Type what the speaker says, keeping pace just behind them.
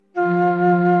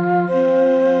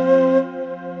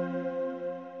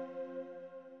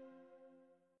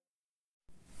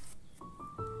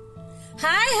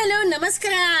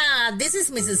ನಮಸ್ಕಾರ, this is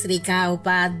Mrs ರೇಖಾ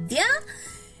ಉಪಾಧ್ಯ.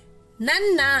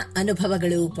 ನನ್ನ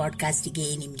ಅನುಭವಗಳು ಪಾಡ್ಕಾಸ್ಟ್ಗೆ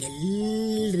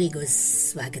ನಿಮ್ಗೆಲ್ರಿಗೂ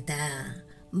ಸ್ವಾಗತ.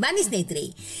 ಬನ್ನಿ ಸ್ನೇಹಿತರೆ,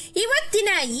 ಇವತ್ತಿನ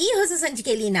ಈ ಹೊಸ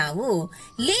ಸಂಚಿಕೆಯಲ್ಲಿ ನಾವು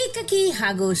ಲೇಖಕಿ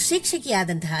ಹಾಗೂ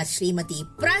ಶಿಕ್ಷಕಿಯಾದಂತಹ ಶ್ರೀಮತಿ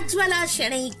ಪ್ರಜ್ವಲ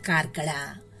ಶೆಣೈ ಕಾರ್ಕಳ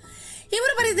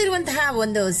ಇವರು ಬರೆದಿರುವಂತಹ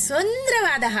ಒಂದು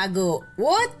ಸುಂದರವಾದ ಹಾಗೂ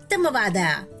ಉತ್ತಮವಾದ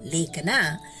ಲೇಖನ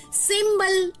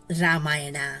ಸಿಂಬಲ್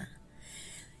ರಾಮಾಯಣ.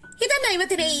 ಇದನ್ನ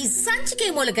ಇವತ್ತಿನ ಈ ಸಂಚಿಕೆ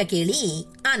ಮೂಲಕ ಕೇಳಿ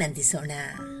ಆನಂದಿಸೋಣ.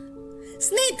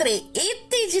 ಸ್ನೇಹಿತರೆ,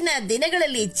 ಇತ್ತೀಚಿನ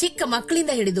ದಿನಗಳಲ್ಲಿ ಚಿಕ್ಕ ಮಕ್ಕಳಿಂದ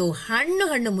ಹಿಡಿದು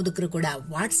ಹಣ್ಣು ಮುದುಕರು ಕೂಡ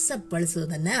ವಾಟ್ಸಪ್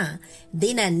ಬಳಸುವುದನ್ನ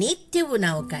ದಿನನಿತ್ಯವೂ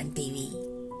ನಾವು ಕಾಣ್ತೀವಿ.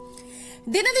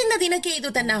 ದಿನದಿಂದ ದಿನಕ್ಕೆ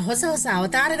ಇದು ತನ್ನ ಹೊಸ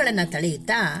ಅವತಾರಗಳನ್ನ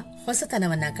ತಳೆಯುತ್ತಾ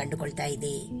ಹೊಸತನವನ್ನ ಕಂಡುಕೊಳ್ತಾ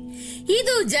ಇದೆ.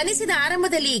 ಇದು ಜನಿಸಿದ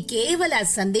ಆರಂಭದಲ್ಲಿ ಕೇವಲ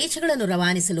ಸಂದೇಶಗಳನ್ನು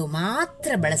ರವಾನಿಸಲು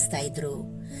ಮಾತ್ರ ಬಳಸ್ತಾ ಇದ್ರು.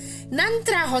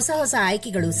 ನಂತರ ಹೊಸ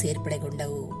ಆಯ್ಕೆಗಳು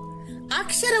ಸೇರ್ಪಡೆಗೊಂಡವು.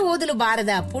 ಅಕ್ಷರ ಓದಲು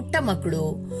ಬಾರದ ಪುಟ್ಟ ಮಕ್ಕಳು,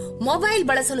 ಮೊಬೈಲ್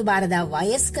ಬಳಸಲು ಬಾರದ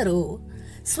ವಯಸ್ಕರು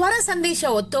ಸ್ವರ ಸಂದೇಶ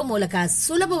ಒತ್ತೋ ಮೂಲಕ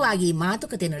ಸುಲಭವಾಗಿ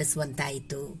ಮಾತುಕತೆ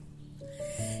ನಡೆಸುವಂತಾಯಿತು.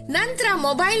 ನಂತರ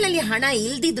ಮೊಬೈಲ್ನಲ್ಲಿ ಹಣ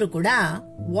ಇಲ್ದಿದ್ರು ಕೂಡ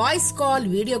ವಾಯ್ಸ್ ಕಾಲ್,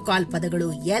 ವಿಡಿಯೋ ಕಾಲ್ ಪದಗಳು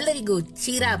ಎಲ್ಲರಿಗೂ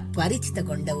ಚಿರ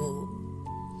ಪರಿಚಿತಗೊಂಡವು.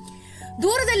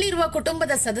 ದೂರದಲ್ಲಿರುವ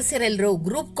ಕುಟುಂಬದ ಸದಸ್ಯರೆಲ್ಲರೂ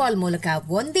ಗ್ರೂಪ್ ಕಾಲ್ ಮೂಲಕ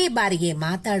ಒಂದೇ ಬಾರಿಗೆ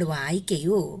ಮಾತಾಡುವ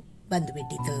ಆಯ್ಕೆಯು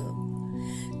ಬಂದುಬಿಟ್ಟಿತು.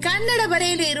 ಕನ್ನಡ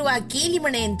ಬರೆಯಲು ಇರುವ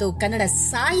ಕೀಲಿಮಣೆಯಂತೂ ಕನ್ನಡ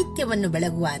ಸಾಹಿತ್ಯವನ್ನು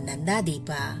ಬೆಳಗುವ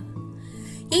ನಂದಾದೀಪ.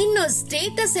 ಇನ್ನು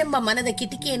ಸ್ಟೇಟಸ್ ಎಂಬ ಮನದ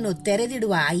ಕಿಟಿಕಿಯನ್ನು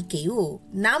ತೆರೆದಿಡುವ ಆಯ್ಕೆಯು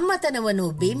ನಮ್ಮತನವನ್ನು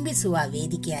ಬಿಂಬಿಸುವ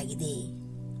ವೇದಿಕೆಯಾಗಿದೆ.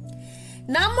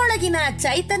 ನಮ್ಮೊಳಗಿನ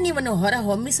ಚೈತನ್ಯವನ್ನು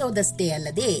ಹೊರಹೊಮ್ಮಿಸುವುದಷ್ಟೇ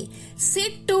ಅಲ್ಲದೆ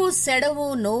ಸಿಟ್ಟು,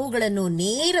 ಸೆಡವು, ನೋವುಗಳನ್ನು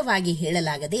ನೇರವಾಗಿ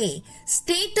ಹೇಳಲಾಗದೆ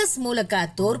ಸ್ಟೇಟಸ್ ಮೂಲಕ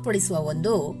ತೋರ್ಪಡಿಸುವ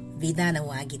ಒಂದು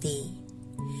ವಿಧಾನವೂ ಆಗಿದೆ.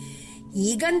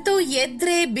 ಈಗಂತೂ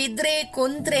ಎದ್ರೆ, ಬಿದ್ರೆ,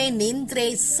 ಕುಂತ್ರೆ,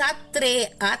 ನಿಂತ್ರೆ, ಸತ್ರೆ,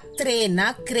 ಅತ್ರೆ,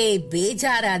 ನಕ್ರೆ,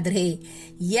 ಬೇಜಾರಾದ್ರೆ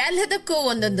ಎಲ್ಲದಕ್ಕೂ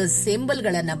ಒಂದೊಂದು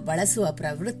ಸಿಂಬಲ್ಗಳನ್ನ ಬಳಸುವ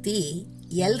ಪ್ರವೃತ್ತಿ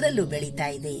ಎಲ್ಲರಲ್ಲೂ ಬೆಳೀತಾ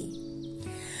ಇದೆ.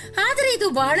 ಆದರೆ ಇದು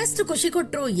ಬಹಳಷ್ಟು ಖುಷಿ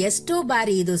ಕೊಟ್ಟರು ಎಷ್ಟೋ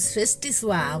ಬಾರಿ ಇದು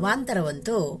ಸೃಷ್ಟಿಸುವ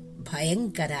ಅವಾಂತರವಂತೂ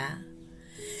ಭಯಂಕರ.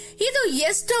 ಇದು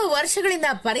ಎಷ್ಟೋ ವರ್ಷಗಳಿಂದ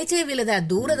ಪರಿಚಯವಿಲ್ಲದ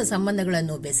ದೂರದ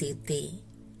ಸಂಬಂಧಗಳನ್ನು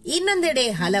ಬೆಸೆಯುತ್ತೆ. ಇನ್ನೊಂದೆಡೆ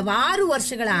ಹಲವಾರು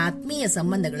ವರ್ಷಗಳ ಆತ್ಮೀಯ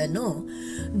ಸಂಬಂಧಗಳನ್ನು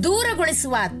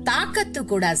ದೂರಗೊಳಿಸುವ ತಾಕತ್ತು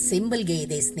ಕೂಡ ಸಿಂಬಲ್ಗೆ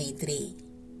ಇದೆ ಸ್ನೇಹಿತರೆ.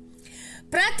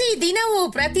 ಪ್ರತಿ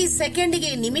ದಿನವೂ ಪ್ರತಿ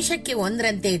ಸೆಕೆಂಡಿಗೆ ನಿಮಿಷಕ್ಕೆ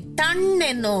ಒಂದರಂತೆ ಟಣ್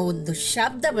ಎನ್ನೋ ಒಂದು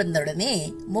ಶಬ್ದ ಬಂದೊಡನೆ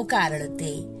ಮುಖ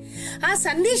ಅರಳುತ್ತೆ. ಆ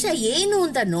ಸಂದೇಶ ಏನು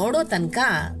ಅಂತ ನೋಡೋ ತನಕ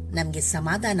ನಮ್ಗೆ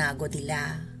ಸಮಾಧಾನ ಆಗೋದಿಲ್ಲ.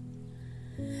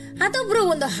 ಅದೊಬ್ರು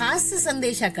ಒಂದು ಹಾಸ್ಯ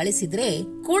ಸಂದೇಶ ಕಳಿಸಿದ್ರೆ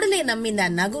ಕೂಡಲೇ ನಮ್ಮಿಂದ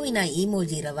ನಗುವಿನ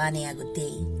ಇಮೋಜಿ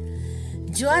ರವಾನೆಯಾಗುತ್ತೆ.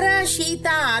 ಜ್ವರ, ಶೀತ,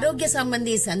 ಆರೋಗ್ಯ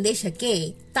ಸಂಬಂಧಿ ಸಂದೇಶಕ್ಕೆ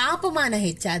ತಾಪಮಾನ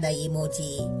ಹೆಚ್ಚಾದ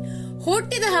ಇಮೋಜಿ.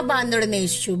 ಹುಟ್ಟಿದ ಹಬ್ಬ ಅಂದೊಡನೆ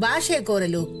ಶುಭಾಶಯ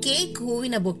ಕೋರಲು ಕೇಕ್,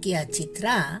 ಹೂವಿನ ಬೊಕ್ಕೆಯ ಚಿತ್ರ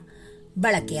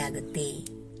ಬಳಕೆಯಾಗುತ್ತೆ.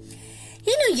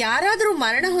 ಇನ್ನು ಯಾರಾದರೂ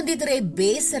ಮರಣ ಹೊಂದಿದರೆ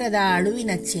ಬೇಸರದ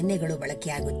ಅಳುವಿನ ಚಿಹ್ನೆಗಳು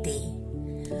ಬಳಕೆಯಾಗುತ್ತೆ.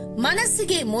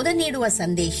 ಮನಸ್ಸಿಗೆ ಮುದ ನೀಡುವ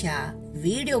ಸಂದೇಶ,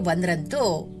 ವಿಡಿಯೋ ಬಂದ್ರಂತೂ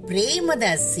ಪ್ರೇಮದ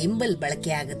ಸಿಂಬಲ್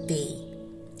ಬಳಕೆಯಾಗುತ್ತೆ.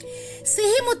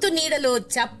 ಸಿಹಿ ಮುತ್ತು ನೀಡಲು,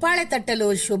 ಚಪ್ಪಾಳೆ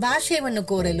ತಟ್ಟಲು, ಶುಭಾಶಯವನ್ನು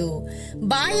ಕೋರಲು,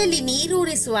 ಬಾಯಲ್ಲಿ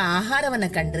ನೀರೂರಿಸುವ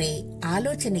ಆಹಾರವನ್ನು ಕಂಡ್ರೆ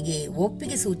ಆಲೋಚನೆಗೆ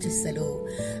ಒಪ್ಪಿಗೆ ಸೂಚಿಸಲು,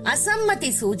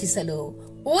 ಅಸಮ್ಮತಿ ಸೂಚಿಸಲು,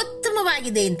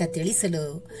 ಉತ್ತಮವಾಗಿದೆ ಅಂತ ತಿಳಿಸಲು,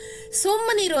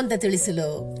 ಸುಮ್ಮನಿರು ಅಂತ ತಿಳಿಸಲು,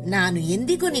 ನಾನು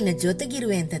ಎಂದಿಗೂ ನಿನ್ನ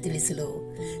ಜೊತೆಗಿರುವೆ ಅಂತ ತಿಳಿಸಲು,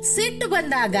 ಸಿಟ್ಟು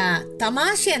ಬಂದಾಗ,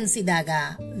 ತಮಾಷೆ ಅನಿಸಿದಾಗ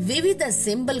ವಿವಿಧ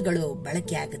ಸಿಂಬಲ್ಗಳು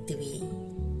ಬಳಕೆಯಾಗುತ್ತಿವೆ.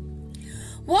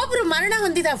 ಒಬ್ರು ಮರಣ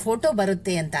ಹೊಂದಿದ ಫೋಟೋ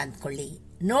ಬರುತ್ತೆ ಅಂತ ಅಂದ್ಕೊಳ್ಳಿ.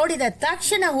 ನೋಡಿದ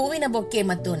ತಕ್ಷಣ ಹೂವಿನ ಬೊಕ್ಕೆ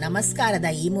ಮತ್ತು ನಮಸ್ಕಾರದ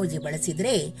ಇಮೋಜಿ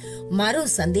ಬಳಸಿದ್ರೆ ಮರು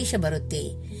ಸಂದೇಶ ಬರುತ್ತೆ.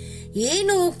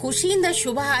 ಏನು ಖುಷಿಯಿಂದ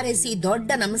ಶುಭ ಹಾರೈಸಿ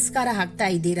ದೊಡ್ಡ ನಮಸ್ಕಾರ ಹಾಕ್ತಾ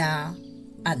ಇದ್ದೀರಾ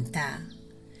ಅಂತ.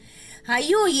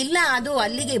 ಅಯ್ಯೋ ಇಲ್ಲ, ಅದು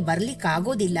ಅಲ್ಲಿಗೆ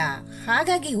ಬರ್ಲಿಕ್ಕಾಗೋದಿಲ್ಲ,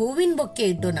 ಹಾಗಾಗಿ ಹೂವಿನ ಬೊಕ್ಕೆ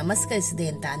ಇಟ್ಟು ನಮಸ್ಕರಿಸಿದೆ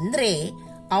ಅಂತ ಅಂದ್ರೆ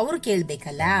ಅವ್ರು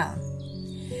ಕೇಳ್ಬೇಕಲ್ಲ.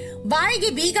 ಬಾಯಿಗೆ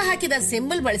ಬೀಗ ಹಾಕಿದ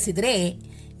ಸಿಂಬಲ್ ಬಳಸಿದ್ರೆ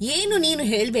ಏನು ನೀನು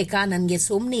ಹೇಳ್ಬೇಕಾ, ನನ್ಗೆ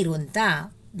ಸುಮ್ನಿರು ಅಂತ,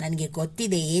 ನನ್ಗೆ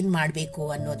ಗೊತ್ತಿದೆ ಏನ್ ಮಾಡ್ಬೇಕು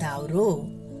ಅನ್ನೋದ ಅವರು.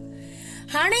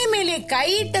 ಹಣೆ ಮೇಲೆ ಕೈ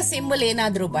ಇಟ್ಟ ಸಿಂಬಲ್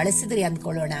ಏನಾದ್ರೂ ಬಳಸಿದ್ರಿ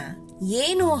ಅಂದ್ಕೊಳ್ಳೋಣ.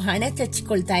 ಏನು ಹಣೆ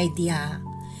ಚಚ್ಚಿಕೊಳ್ತಾ ಇದೀಯಾ,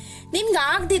 ನಿನ್ಗ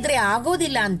ಆಗದಿದ್ರೆ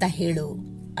ಆಗೋದಿಲ್ಲ ಅಂತ ಹೇಳು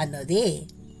ಅನ್ನೋದೇ.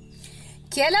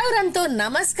 ಕೆಲವರಂತೂ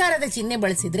ನಮಸ್ಕಾರದ ಚಿಹ್ನೆ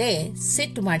ಬಳಸಿದ್ರೆ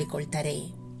ಸಿಟ್ಟು ಮಾಡಿಕೊಳ್ತಾರೆ.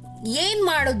 ಏನ್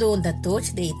ಮಾಡೋದು ಅಂತ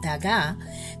ತೋಚದೆ ಇದ್ದಾಗ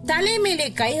ತಲೆ ಮೇಲೆ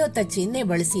ಕೈ ಹೊತ್ತ ಚಿಹ್ನೆ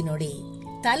ಬಳಸಿ ನೋಡಿ,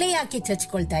 ತಲೆ ಯಾಕೆ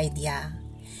ಚಚ್ಕೊಳ್ತಾ ಇದೀಯಾ,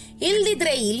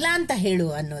 ಇಲ್ದಿದ್ರೆ ಇಲ್ಲ ಅಂತ ಹೇಳು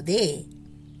ಅನ್ನೋದೇ.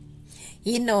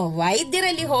 ಇನ್ನು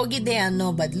ವೈದ್ಯರಲ್ಲಿ ಹೋಗಿದ್ದೆ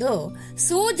ಅನ್ನೋ ಬದಲು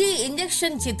ಸೂಜಿ,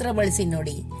 ಇಂಜೆಕ್ಷನ್ ಚಿತ್ರ ಬಳಸಿ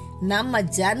ನೋಡಿ, ನಮ್ಮ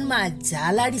ಜನ್ಮ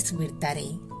ಜಾಲಾಡಿಸಿಬಿಡ್ತಾರೆ.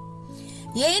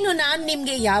 ಏನು ನಾನ್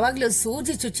ನಿಮ್ಗೆ ಯಾವಾಗ್ಲೂ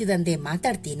ಸೂಜಿ ಚುಚ್ಚಿದಂತೆ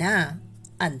ಮಾತಾಡ್ತೀನಾ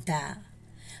ಅಂತ.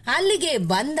 ಅಲ್ಲಿಗೆ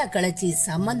ಬಂದ ಕಳಚಿ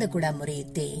ಸಂಬಂಧ ಕೂಡ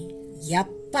ಮುರಿಯುತ್ತೆ.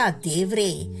 ಯಪ್ಪ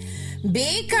ದೇವ್ರೆ,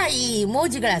 ಬೇಕಾ ಈ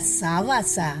ಇಮೋಜಿಗಳ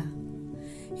ಸಾವಾಸ?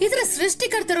 ಇದರ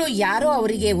ಸೃಷ್ಟಿಕರ್ತರು ಯಾರೋ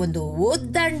ಅವರಿಗೆ ಒಂದು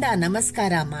ಉದ್ದಂಡ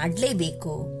ನಮಸ್ಕಾರ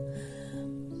ಮಾಡಲೇಬೇಕು.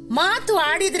 ಮಾತು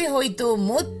ಆಡಿದ್ರೆ ಹೋಯ್ತು,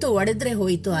 ಮುತ್ತು ಒಡೆದ್ರೆ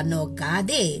ಹೋಯ್ತು ಅನ್ನೋ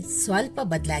ಗಾದೆ ಸ್ವಲ್ಪ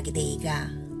ಬದಲಾಗಿದೆ ಈಗ.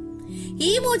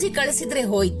 ಇಮೋಜಿ ಕಳಿಸಿದ್ರೆ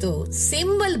ಹೋಯ್ತು,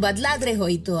 ಸಿಂಬಲ್ ಬದಲಾದ್ರೆ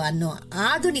ಹೋಯ್ತು ಅನ್ನೋ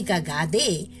ಆಧುನಿಕ ಗಾದೆ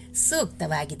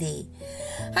ಸೂಕ್ತವಾಗಿದೆ.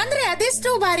 ಅಂದ್ರೆ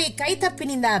ಅದೆಷ್ಟೋ ಬಾರಿ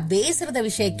ಕೈತಪ್ಪಿನಿಂದ ಬೇಸರದ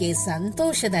ವಿಷಯಕ್ಕೆ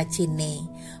ಸಂತೋಷದ ಚಿಹ್ನೆ,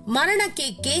 ಮರಣಕ್ಕೆ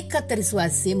ಕೇಕ್ ಕತ್ತರಿಸುವ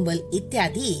ಸಿಂಬಲ್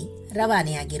ಇತ್ಯಾದಿ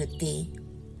ರವಾನೆಯಾಗಿರುತ್ತೆ.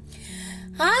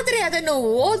 ಆದ್ರೆ ಅದನ್ನು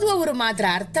ಓದುವವರು ಮಾತ್ರ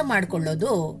ಅರ್ಥ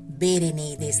ಮಾಡಿಕೊಳ್ಳೋದು ಬೇರೆನೇ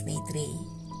ಇದೆ ಸ್ನೇಹಿತರೆ.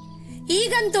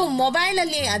 ಈಗಂತೂ ಮೊಬೈಲ್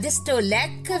ಅಲ್ಲಿ ಅದೆಷ್ಟೋ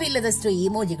ಲೆಕ್ಕವಿಲ್ಲದಷ್ಟು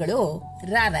ಇಮೋಜಿಗಳು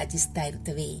ರಾರಾಜಿಸ್ತಾ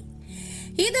ಇರ್ತವೆ.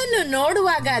 ಇದನ್ನು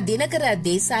ನೋಡುವಾಗ ದಿನಕರ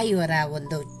ದೇಸಾಯಿಯವರ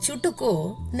ಒಂದು ಚುಟುಕು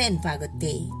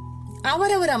ನೆನಪಾಗುತ್ತೆ.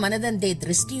 ಅವರವರ ಮನದಂತೆ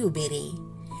ದೃಷ್ಟಿಯೂ ಬೇರೆ.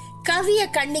 ಕವಿಯ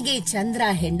ಕಣ್ಣಿಗೆ ಚಂದ್ರ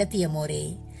ಹೆಂಡತಿಯ ಮೋರೆ,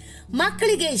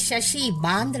 ಮಕ್ಕಳಿಗೆ ಶಶಿ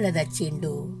ಬಾಂದಳದ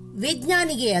ಚೆಂಡು,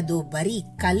 ವಿಜ್ಞಾನಿಗೆ ಅದು ಬರೀ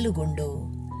ಕಲ್ಲುಗುಂಡು.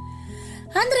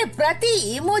 ಅಂದ್ರೆ ಪ್ರತಿ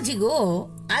ಇಮೋಜಿಗೂ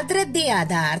ಅದರದ್ದೇ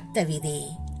ಆದ ಅರ್ಥವಿದೆ.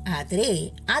 ಆದರೆ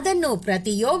ಅದನ್ನು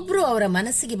ಪ್ರತಿಯೊಬ್ರು ಅವರ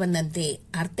ಮನಸ್ಸಿಗೆ ಬಂದಂತೆ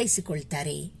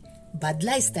ಅರ್ಥೈಸಿಕೊಳ್ತಾರೆ,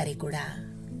 ಬದಲಾಯಿಸ್ತಾರೆ ಕೂಡ,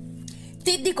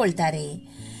 ತಿದ್ದಿಕೊಳ್ತಾರೆ.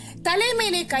 ತಲೆ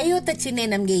ಮೇಲೆ ಕೈ ಹೊತ್ತ ಚಿಹ್ನೆ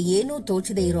ನಮ್ಗೆ ಏನೂ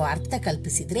ತೋಚದೆ ಇರೋ ಅರ್ಥ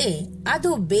ಕಲ್ಪಿಸಿದ್ರೆ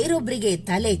ಅದು ಬೇರೊಬ್ಬರಿಗೆ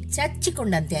ತಲೆ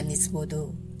ಚಚ್ಚಿಕೊಂಡಂತೆ ಅನ್ನಿಸಬಹುದು.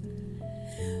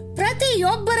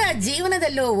 ಪ್ರತಿಯೊಬ್ಬರ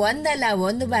ಜೀವನದಲ್ಲೂ ಒಂದಲ್ಲ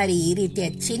ಒಂದು ಬಾರಿ ಈ ರೀತಿಯ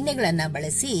ಚಿಹ್ನೆಗಳನ್ನ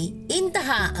ಬಳಸಿ ಇಂತಹ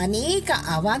ಅನೇಕ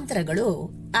ಅವಾಂತರಗಳು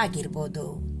ಆಗಿರ್ಬೋದು.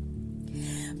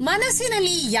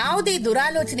 ಮನಸ್ಸಿನಲ್ಲಿ ಯಾವುದೇ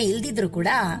ದುರಾಲೋಚನೆ ಇಲ್ದಿದ್ರು ಕೂಡ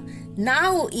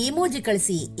ನಾವು ಇಮೋಜಿ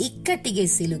ಕಳಿಸಿ ಇಕ್ಕಟ್ಟಿಗೆ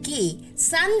ಸಿಲುಕಿ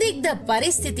ಸಂದಿಗ್ಧ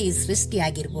ಪರಿಸ್ಥಿತಿ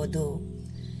ಸೃಷ್ಟಿಯಾಗಿರ್ಬೋದು.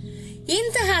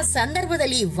 ಇಂತಹ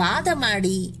ಸಂದರ್ಭದಲ್ಲಿ ವಾದ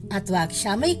ಮಾಡಿ ಅಥವಾ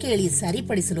ಕ್ಷಮೆ ಕೇಳಿ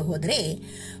ಸರಿಪಡಿಸಲು ಹೋದ್ರೆ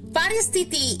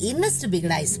ಪರಿಸ್ಥಿತಿ ಇನ್ನಷ್ಟು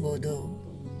ಬಿಗಡಾಯಿಸಬಹುದು.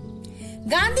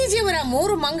 ಗಾಂಧೀಜಿಯವರ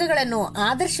 3 ಮಂಗಗಳನ್ನು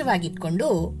ಆದರ್ಶವಾಗಿಟ್ಕೊಂಡು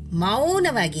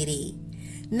ಮೌನವಾಗಿರಿ.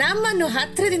 ನಮ್ಮನ್ನು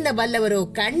ಹತ್ತಿರದಿಂದ ಬಲ್ಲವರು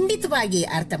ಖಂಡಿತವಾಗಿ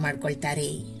ಅರ್ಥ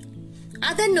ಮಾಡ್ಕೊಳ್ತಾರೆ.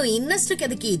 ಅದನ್ನು ಇನ್ನಷ್ಟು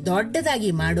ಕೆದಕಿ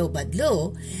ದೊಡ್ಡದಾಗಿ ಮಾಡೋ ಬದಲು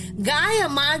ಗಾಯ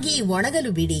ಮಾಗಿ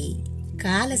ಒಣಗಲು ಬಿಡಿ.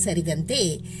 ಕಾಲ ಸರಿದಂತೆ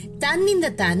ತನ್ನಿಂದ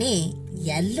ತಾನೇ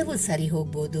ಎಲ್ಲವೂ ಸರಿ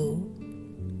ಹೋಗ್ಬೋದು.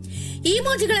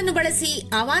 ಇಮೋಜಿಗಳನ್ನು ಬಳಸಿ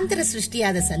ಅವಾಂತರ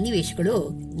ಸೃಷ್ಟಿಯಾದ ಸನ್ನಿವೇಶಗಳು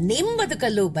ನಿಮ್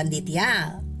ಬದುಕಲ್ಲೂ ಬಂದಿದ್ಯಾ?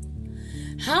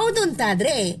 ಹೌದು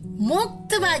ಅಂತಾದ್ರೆ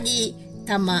ಮುಕ್ತವಾಗಿ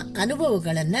ತಮ್ಮ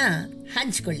ಅನುಭವಗಳನ್ನ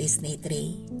ಹಂಚಿಕೊಳ್ಳಿ ಸ್ನೇಹಿತರೆ.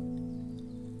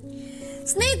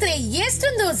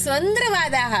 ಎಷ್ಟೊಂದು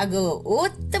ಸುಂದರವಾದ ಹಾಗೂ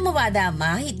ಉತ್ತಮವಾದ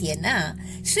ಮಾಹಿತಿಯನ್ನ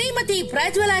ಶ್ರೀಮತಿ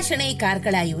ಪ್ರಜ್ವಲಾ ಶೆಣೈ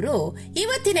ಕಾರ್ಕಳ ಇವರು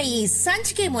ಇವತ್ತಿನ ಈ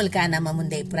ಸಂಚಿಕೆ ಮೂಲಕ ನಮ್ಮ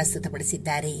ಮುಂದೆ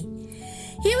ಪ್ರಸ್ತುತಪಡಿಸಿದ್ದಾರೆ.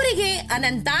 ಇವರಿಗೆ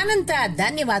ಅನಂತಾನಂತ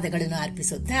ಧನ್ಯವಾದಗಳನ್ನು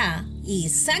ಅರ್ಪಿಸುತ್ತಾ ಈ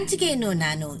ಸಂಚಿಕೆಯನ್ನು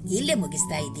ನಾನು ಇಲ್ಲೇ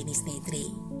ಮುಗಿಸ್ತಾ ಇದ್ದೀನಿ ಸ್ನೇಹಿತರೆ.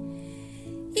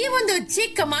 ಈ ಒಂದು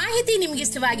ಚಿಕ್ಕ ಮಾಹಿತಿ ನಿಮ್ಗೆ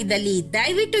ಇಷ್ಟವಾಗಿದ್ದಲ್ಲಿ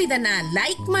ದಯವಿಟ್ಟು ಇದನ್ನ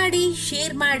ಲೈಕ್ ಮಾಡಿ,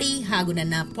 ಶೇರ್ ಮಾಡಿ ಹಾಗೂ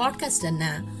ನನ್ನ ಪಾಡ್ಕಾಸ್ಟ್ ಅನ್ನ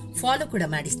ಫಾಲೋ ಕೂಡ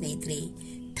ಮಾಡಿ ಸ್ನೇಹಿತರೆ.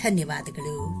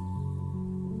 ಧನ್ಯವಾದಗಳು.